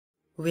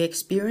We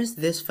experience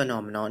this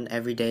phenomenon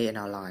every day in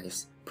our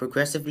lives.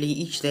 Progressively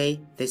each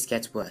day, this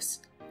gets worse.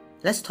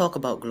 Let's talk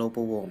about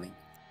global warming.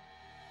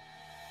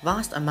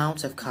 Vast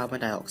amounts of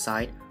carbon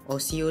dioxide, or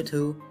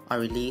CO2, are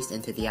released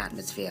into the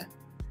atmosphere.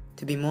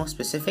 To be more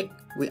specific,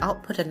 we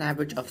output an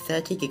average of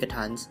 30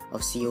 gigatons of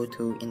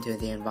CO2 into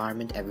the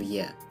environment every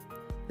year.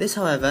 This,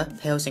 however,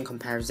 pales in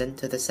comparison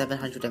to the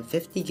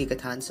 750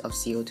 gigatons of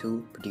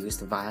CO2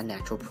 produced via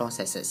natural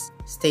processes,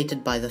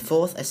 stated by the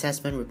 4th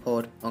Assessment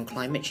Report on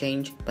Climate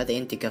Change by the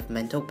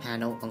Intergovernmental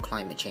Panel on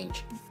Climate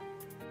Change.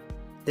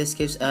 This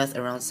gives Earth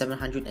around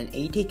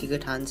 780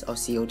 gigatons of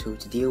CO2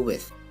 to deal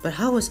with. But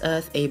how was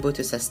Earth able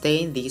to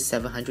sustain these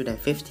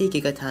 750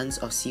 gigatons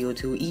of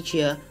CO2 each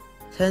year?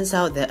 Turns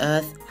out that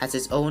Earth has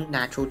its own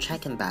natural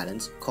check and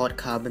balance called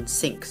carbon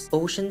sinks.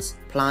 Oceans,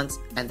 plants,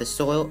 and the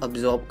soil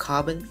absorb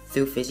carbon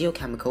through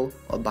physiochemical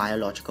or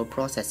biological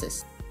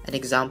processes, an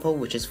example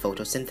which is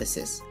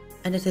photosynthesis.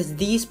 And it is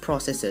these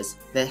processes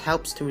that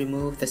helps to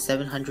remove the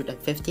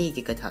 750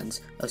 gigatons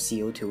of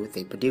CO2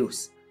 they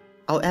produce.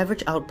 Our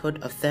average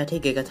output of 30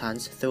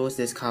 gigatons throws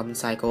this carbon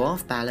cycle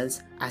off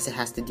balance as it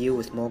has to deal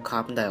with more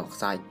carbon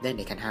dioxide than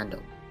it can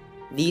handle.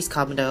 These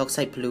carbon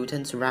dioxide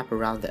pollutants wrap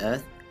around the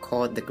Earth,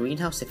 called the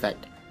greenhouse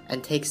effect,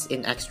 and takes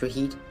in extra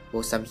heat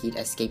while some heat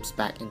escapes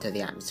back into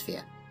the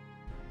atmosphere.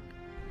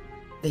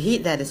 The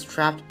heat that is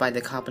trapped by the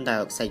carbon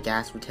dioxide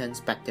gas returns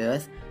back to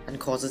Earth and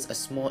causes a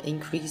small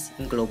increase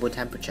in global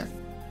temperature.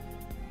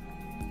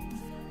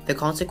 The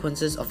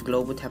consequences of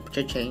global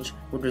temperature change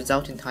would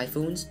result in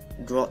typhoons,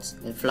 droughts,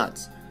 and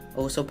floods,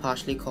 also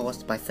partially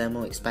caused by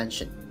thermal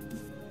expansion.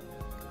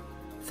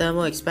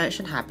 Thermal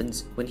expansion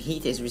happens when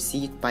heat is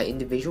received by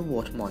individual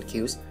water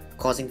molecules,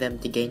 causing them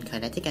to gain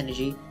kinetic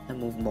energy and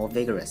move more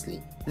vigorously.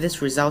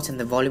 This results in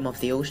the volume of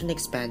the ocean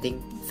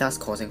expanding, thus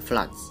causing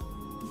floods.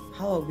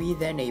 How are we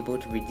then able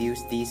to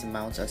reduce these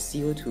amounts of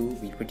CO2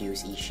 we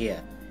produce each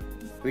year?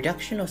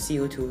 Reduction of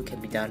CO2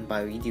 can be done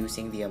by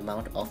reducing the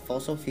amount of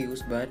fossil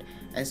fuels burned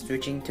and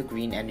switching to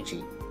green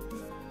energy.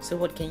 So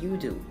what can you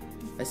do?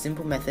 A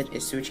simple method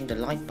is switching the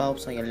light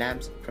bulbs on your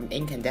lamps from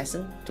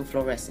incandescent to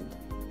fluorescent.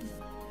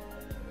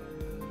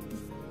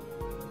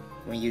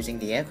 When using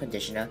the air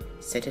conditioner,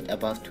 set it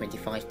above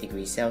 25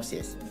 degrees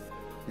Celsius.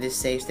 This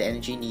saves the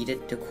energy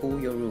needed to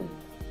cool your room.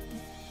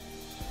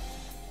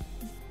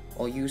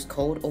 Or use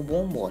cold or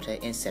warm water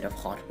instead of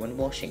hot when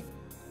washing.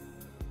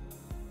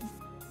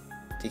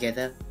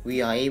 Together,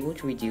 we are able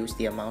to reduce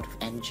the amount of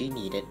energy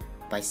needed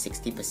by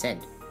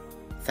 60%,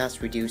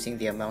 thus reducing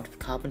the amount of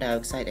carbon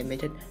dioxide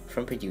emitted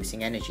from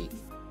producing energy.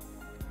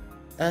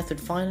 Earth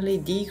would finally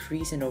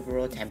decrease in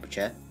overall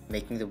temperature,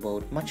 making the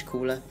world much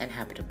cooler and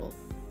habitable.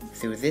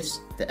 Through this,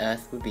 the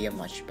Earth would be a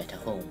much better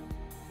home.